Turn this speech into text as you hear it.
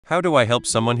How do I help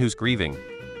someone who's grieving?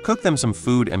 Cook them some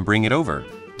food and bring it over.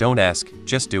 Don't ask,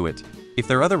 just do it. If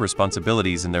there are other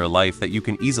responsibilities in their life that you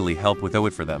can easily help with, do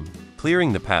it for them.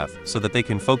 Clearing the path so that they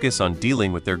can focus on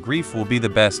dealing with their grief will be the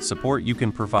best support you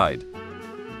can provide.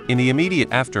 In the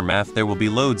immediate aftermath, there will be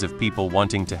loads of people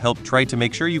wanting to help. Try to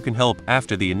make sure you can help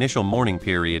after the initial mourning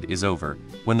period is over,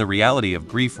 when the reality of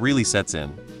grief really sets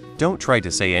in. Don't try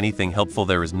to say anything helpful.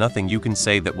 There is nothing you can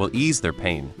say that will ease their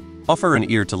pain. Offer an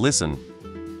ear to listen.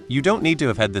 You don't need to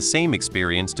have had the same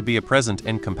experience to be a present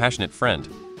and compassionate friend.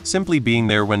 Simply being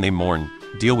there when they mourn,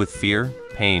 deal with fear,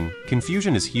 pain,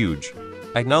 confusion is huge.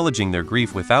 Acknowledging their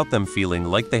grief without them feeling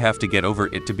like they have to get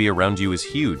over it to be around you is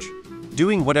huge.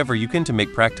 Doing whatever you can to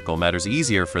make practical matters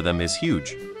easier for them is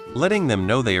huge. Letting them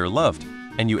know they are loved,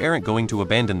 and you aren't going to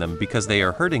abandon them because they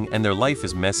are hurting and their life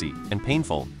is messy and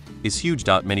painful, is huge.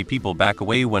 Many people back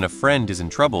away when a friend is in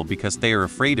trouble because they are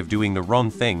afraid of doing the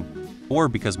wrong thing, or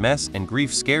because mess and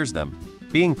grief scares them.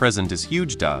 Being present is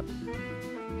huge.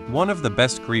 One of the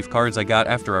best grief cards I got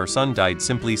after our son died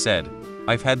simply said,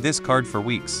 "I've had this card for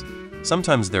weeks."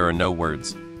 Sometimes there are no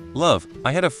words. Love,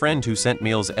 I had a friend who sent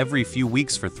meals every few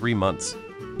weeks for 3 months.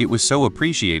 It was so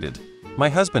appreciated. My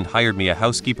husband hired me a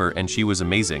housekeeper and she was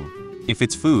amazing. If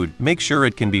it's food, make sure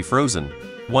it can be frozen.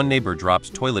 One neighbor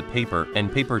dropped toilet paper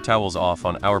and paper towels off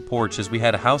on our porch as we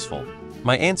had a houseful.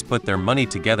 My aunts put their money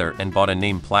together and bought a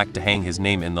name plaque to hang his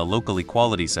name in the local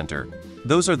equality center.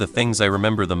 Those are the things I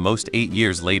remember the most 8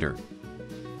 years later.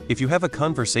 If you have a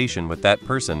conversation with that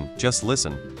person, just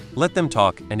listen. Let them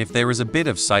talk, and if there is a bit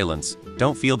of silence,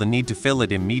 don't feel the need to fill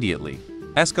it immediately.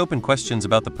 Ask open questions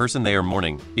about the person they are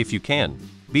mourning, if you can.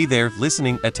 Be there,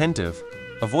 listening, attentive.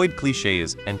 Avoid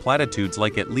cliches and platitudes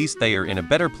like "at least they are in a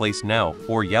better place now,"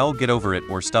 or "y'all get over it,"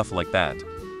 or stuff like that.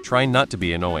 Try not to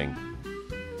be annoying.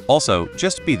 Also,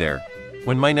 just be there.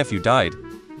 When my nephew died,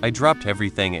 I dropped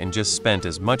everything and just spent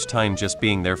as much time just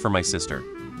being there for my sister.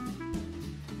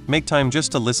 Make time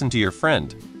just to listen to your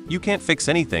friend. You can't fix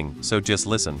anything, so just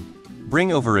listen.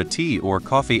 Bring over a tea or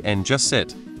coffee and just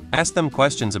sit. Ask them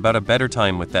questions about a better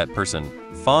time with that person,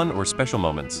 fun or special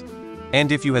moments.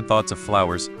 And if you had thoughts of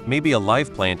flowers, maybe a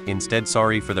live plant instead.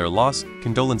 Sorry for their loss,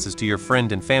 condolences to your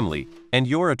friend and family, and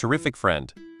you're a terrific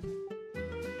friend.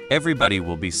 Everybody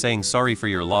will be saying sorry for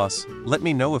your loss. Let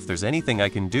me know if there's anything I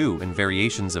can do, and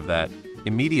variations of that,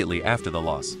 immediately after the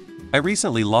loss. I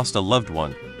recently lost a loved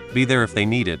one. Be there if they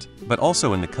need it, but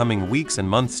also in the coming weeks and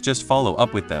months just follow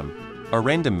up with them. A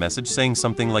random message saying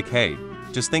something like, "Hey,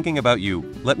 just thinking about you,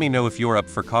 let me know if you're up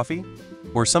for coffee?"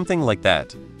 Or something like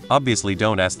that. Obviously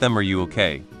don't ask them "are you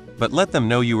okay?" but let them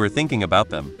know you were thinking about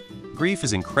them. Grief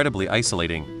is incredibly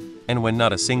isolating, and when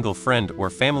not a single friend or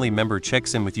family member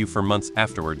checks in with you for months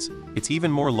afterwards, it's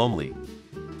even more lonely.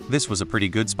 This was a pretty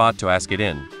good spot to ask it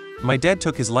in. My dad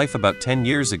took his life about 10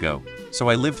 years ago, so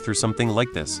I lived through something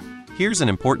like this. Here's an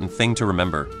important thing to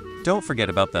remember. Don't forget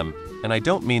about them, and I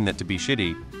don't mean that to be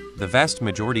shitty. The vast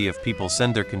majority of people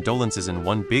send their condolences in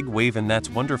one big wave, and that's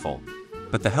wonderful.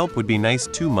 But the help would be nice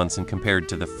 2 months and compared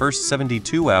to the first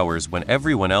 72 hours when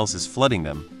everyone else is flooding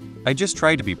them. I just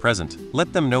try to be present,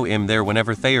 let them know I'm there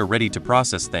whenever they are ready to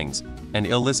process things, and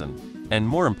I'll listen. And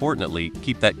more importantly,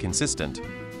 keep that consistent.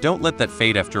 Don't let that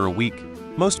fade after a week.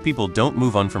 Most people don't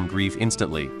move on from grief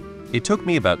instantly. It took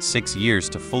me about 6 years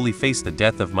to fully face the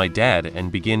death of my dad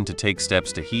and begin to take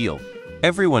steps to heal.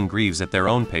 Everyone grieves at their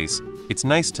own pace. It's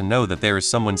nice to know that there is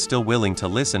someone still willing to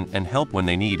listen and help when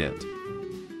they need it.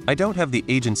 I don't have the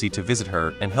agency to visit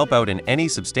her and help out in any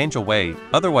substantial way,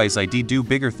 otherwise I'd do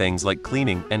bigger things like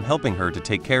cleaning and helping her to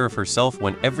take care of herself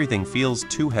when everything feels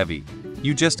too heavy.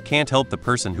 You just can't help the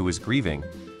person who is grieving.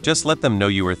 Just let them know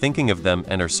you are thinking of them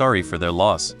and are sorry for their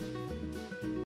loss.